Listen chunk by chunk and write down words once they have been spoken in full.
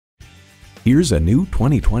Here's a new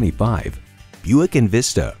 2025 Buick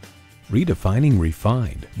Envista. Redefining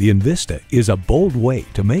refined, the Envista is a bold way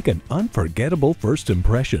to make an unforgettable first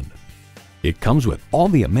impression. It comes with all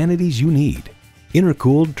the amenities you need: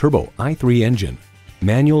 intercooled turbo i3 engine,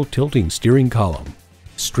 manual tilting steering column,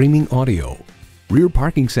 streaming audio, rear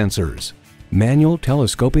parking sensors, manual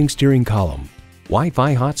telescoping steering column,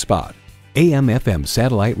 Wi-Fi hotspot, AM/FM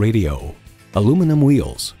satellite radio, aluminum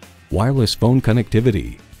wheels, wireless phone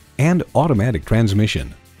connectivity, and automatic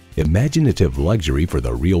transmission. Imaginative luxury for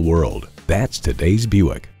the real world. That's today's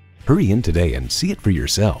Buick. Hurry in today and see it for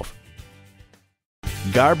yourself.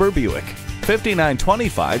 Garber Buick,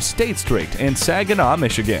 5925 State Street in Saginaw,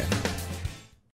 Michigan.